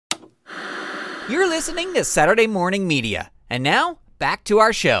You're listening to Saturday Morning Media. And now, back to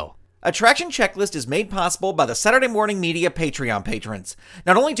our show. Attraction Checklist is made possible by the Saturday Morning Media Patreon patrons.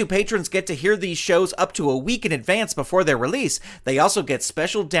 Not only do patrons get to hear these shows up to a week in advance before their release, they also get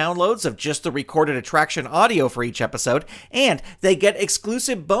special downloads of just the recorded attraction audio for each episode, and they get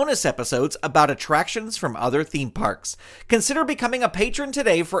exclusive bonus episodes about attractions from other theme parks. Consider becoming a patron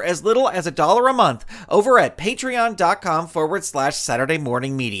today for as little as $1 a month over at patreon.com/Saturday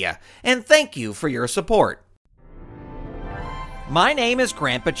Morning Media. And thank you for your support. My name is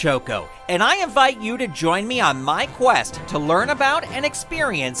Grandpa Choco, and I invite you to join me on my quest to learn about and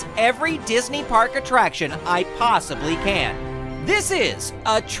experience every Disney park attraction I possibly can. This is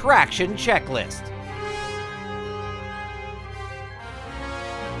Attraction Checklist.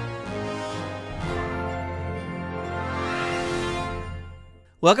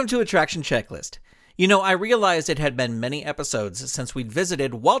 Welcome to Attraction Checklist. You know, I realized it had been many episodes since we'd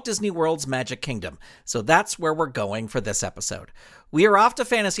visited Walt Disney World's Magic Kingdom, so that's where we're going for this episode. We are off to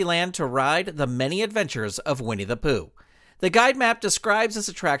Fantasyland to ride the many adventures of Winnie the Pooh. The guide map describes this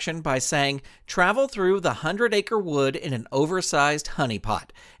attraction by saying, travel through the 100 Acre Wood in an oversized Hunny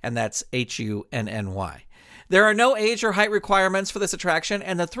Pot, and that's Hunny. There are no age or height requirements for this attraction,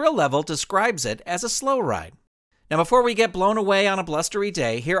 and the thrill level describes it as a slow ride. Now, before we get blown away on a blustery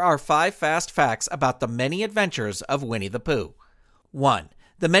day, here are 5 fast facts about the many adventures of Winnie the Pooh. 1.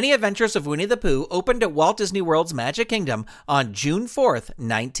 The Many Adventures of Winnie the Pooh opened at Walt Disney World's Magic Kingdom on June 4th,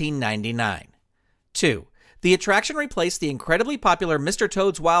 1999. 2. The attraction replaced the incredibly popular Mr.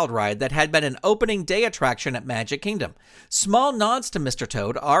 Toad's Wild Ride that had been an opening day attraction at Magic Kingdom. Small nods to Mr.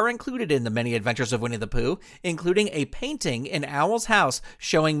 Toad are included in The Many Adventures of Winnie the Pooh, including a painting in Owl's house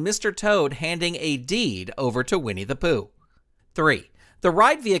showing Mr. Toad handing a deed over to Winnie the Pooh. 3. The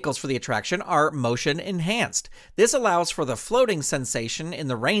ride vehicles for the attraction are motion enhanced. This allows for the floating sensation in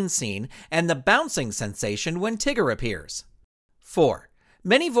the rain scene and the bouncing sensation when Tigger appears. 4.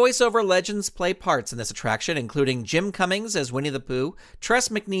 Many voiceover legends play parts in this attraction, including Jim Cummings as Winnie the Pooh, Tress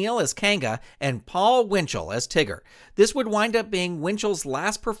MacNeille as Kanga, and Paul Winchell as Tigger. This would wind up being Winchell's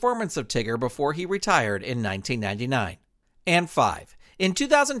last performance of Tigger before he retired in 1999. And 5. In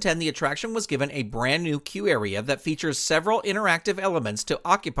 2010, the attraction was given a brand new queue area that features several interactive elements to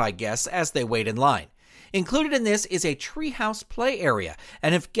occupy guests as they wait in line. Included in this is a treehouse play area,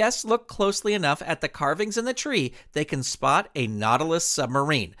 and if guests look closely enough at the carvings in the tree, they can spot a Nautilus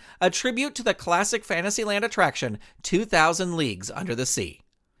submarine, a tribute to the classic Fantasyland attraction, 2,000 Leagues Under the Sea.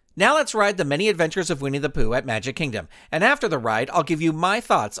 Now let's ride the Many Adventures of Winnie the Pooh at Magic Kingdom, and after the ride, I'll give you my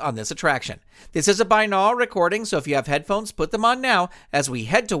thoughts on this attraction. This is a binaural recording, so if you have headphones, put them on now as we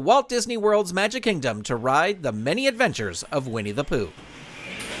head to Walt Disney World's Magic Kingdom to ride the Many Adventures of Winnie the Pooh.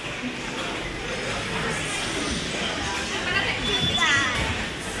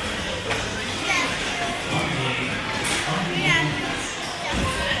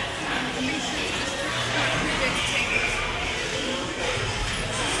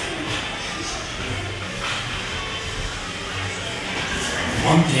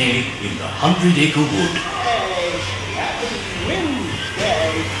 One day in the 100 Acre Wood. Hey, happy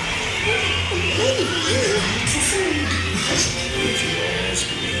Wednesday. If you ask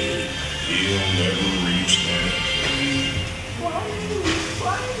me, he'll never reach that.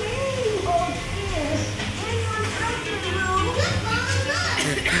 Why me? Oh, yes. Anyone's after you.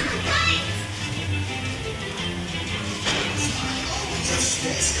 Yes,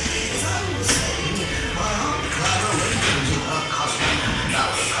 as I was saying, my Aunt Clara went into her cousin. Now,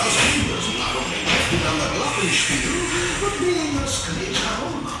 the cousin was not only working on the Glockish field, but being a skinny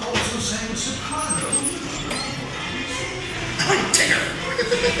town calls the same soprano. Hi, Tigger.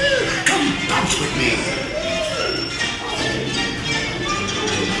 Come bounce with me.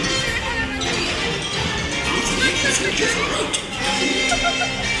 Let's get your throat.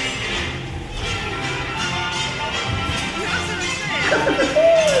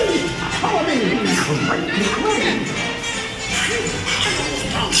 Follow me. Great. I'll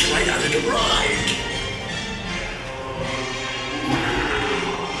bounce right out of the ride.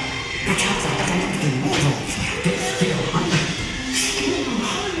 The cats are better than mortals. They're still hungry. Still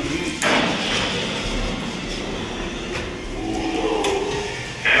hungry.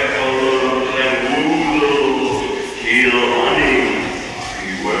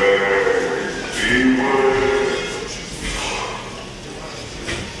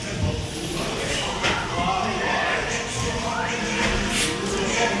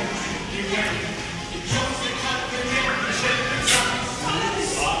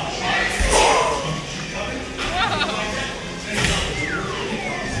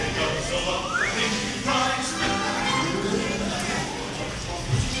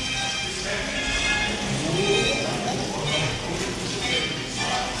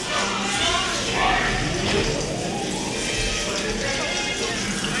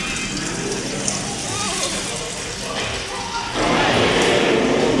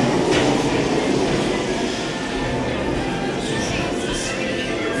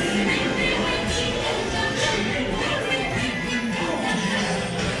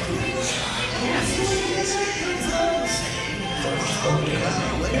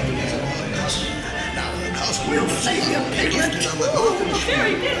 We'll save you, Piglet.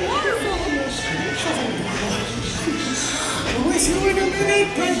 Very good, wonderful. With you in a minute,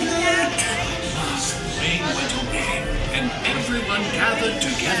 Piglet. Last rain went away, and everyone gathered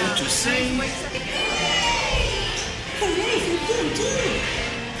together to say, Hooray, you did too.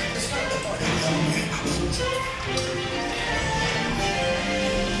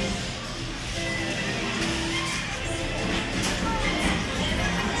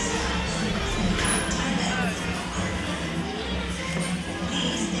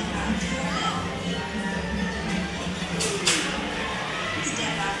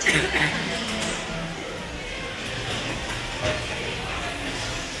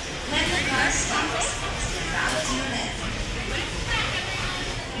 When the car stops, step out to your left.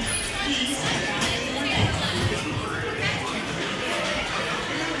 Please step out to your left.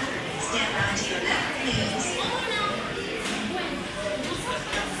 Step out to your left, please.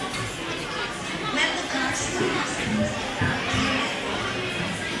 When the car stops, step out to your left.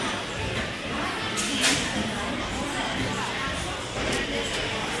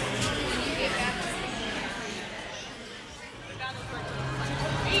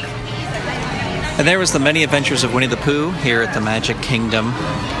 And there was the many adventures of Winnie the Pooh here at the Magic Kingdom.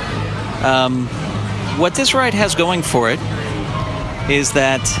 What this ride has going for it is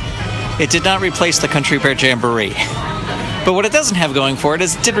that it did not replace the Country Bear Jamboree. But what it doesn't have going for it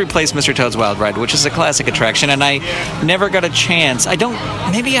is it did replace Mr. Toad's Wild Ride, which is a classic attraction, and I never got a chance.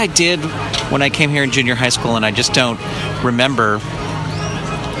 Maybe I did when I came here in junior high school, and I just don't remember,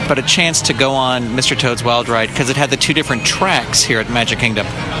 but a chance to go on Mr. Toad's Wild Ride because it had the two different tracks here at Magic Kingdom.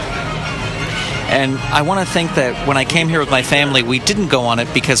 And I want to think that when I came here with my family, we didn't go on it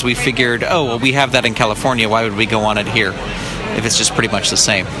because we figured, oh, well, we have that in California, why would we go on it here if it's just pretty much the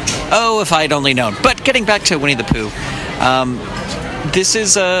same? Oh, if I'd only known. But getting back to Winnie the Pooh,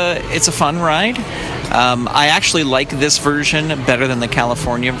 it's a fun ride. I actually like this version better than the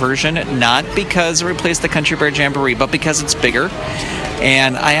California version, not because it replaced the Country Bear Jamboree, but because it's bigger.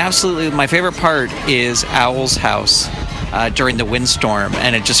 And my favorite part is Owl's house. During the windstorm,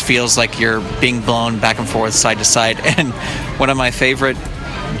 and it just feels like you're being blown back and forth, side to side. And one of my favorite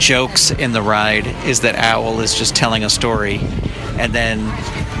jokes in the ride is that Owl is just telling a story, and then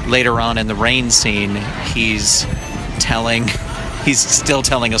later on in the rain scene, he's still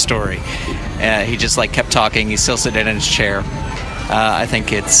telling a story. He just kept talking. He's still sitting in his chair. I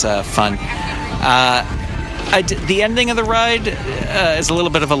think it's fun. The ending of the ride is a little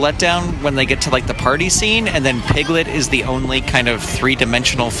bit of a letdown when they get to the party scene, and then Piglet is the only kind of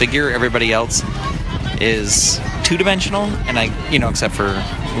three-dimensional figure. Everybody else is two-dimensional, and except for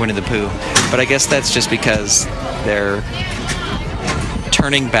Winnie the Pooh. But I guess that's just because they're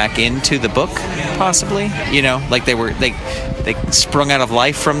turning back into the book, possibly. They sprung out of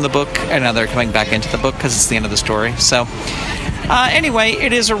life from the book, and now they're coming back into the book because it's the end of the story. So. Anyway,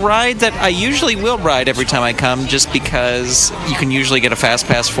 it is a ride that I usually will ride every time I come, just because you can usually get a fast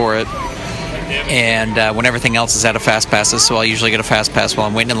pass for it, and when everything else is out of fast passes, so I'll usually get a fast pass while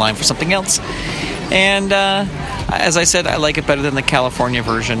I'm waiting in line for something else. And as I said, I like it better than the California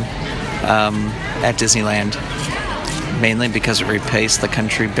version at Disneyland, mainly because it replaced the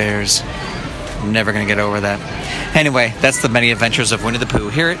Country Bears. I'm never going to get over that. Anyway, that's the many adventures of Winnie the Pooh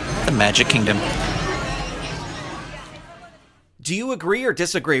here at the Magic Kingdom. Do you agree or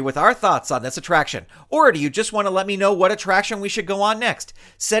disagree with our thoughts on this attraction? Or do you just want to let me know what attraction we should go on next?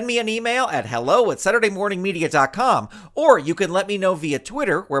 Send me an email at hello@SaturdayMorningMedia.com, or you can let me know via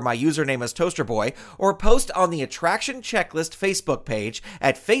Twitter, where my username is ToasterBoy, or post on the Attraction Checklist Facebook page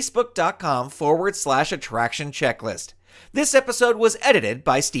at facebook.com/Attraction Checklist. This episode was edited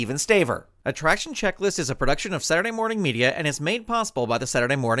by Steven Staver. Attraction Checklist is a production of Saturday Morning Media and is made possible by the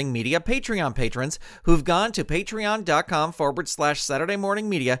Saturday Morning Media Patreon patrons who've gone to patreon.com/Saturday Morning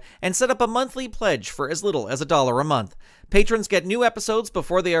Media and set up a monthly pledge for as little as $1 a month. Patrons get new episodes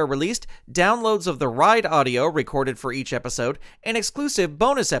before they are released, downloads of the ride audio recorded for each episode, and exclusive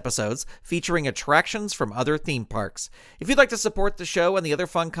bonus episodes featuring attractions from other theme parks. If you'd like to support the show and the other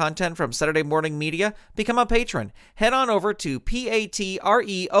fun content from Saturday Morning Media, become a patron. Head on over to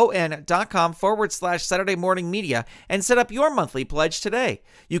patreon.com/Saturday Morning Media and set up your monthly pledge today.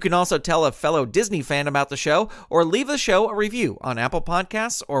 You can also tell a fellow Disney fan about the show or leave the show a review on Apple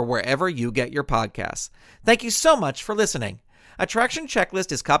Podcasts or wherever you get your podcasts. Thank you so much for listening. Attraction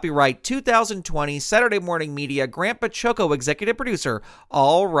Checklist is copyright 2020 Saturday Morning Media Grant Bachoco executive producer,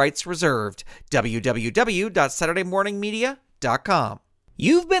 all rights reserved. www.SaturdayMorningMedia.com.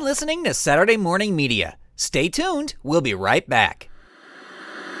 You've been listening to Saturday Morning Media. Stay tuned. We'll be right back.